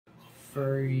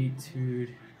Furrytude.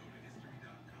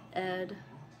 Ed.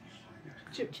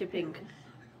 Chipping.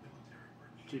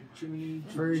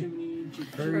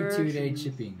 Furrytude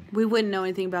shipping. We wouldn't know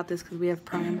anything about this because we have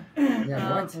Prime.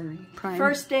 Yeah, what? Prime.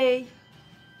 First day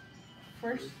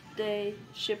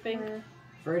shipping.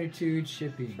 Furrytude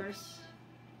shipping.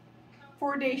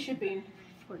 4-day shipping.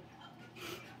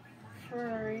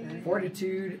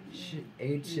 Fortitude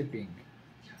aid shipping.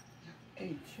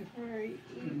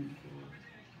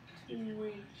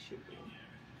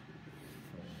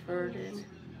 Burden.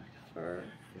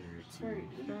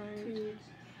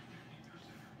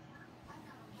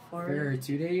 For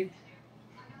 2 days?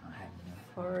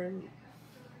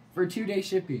 For 2 day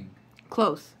shipping.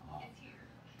 Close.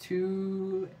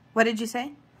 What did you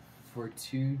say? For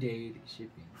 2 day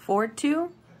shipping.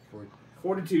 4-2?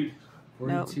 Fortitude.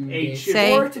 No.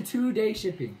 4 to 2 day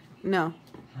shipping. No.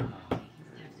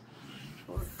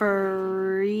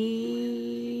 Free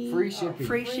shipping.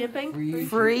 Free shipping?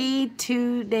 Free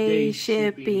 2-day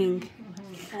shipping.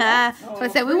 So I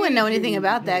said we wouldn't know anything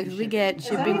about that because we get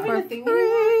shipping for free.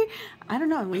 I don't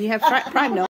know. When you have Prime, no.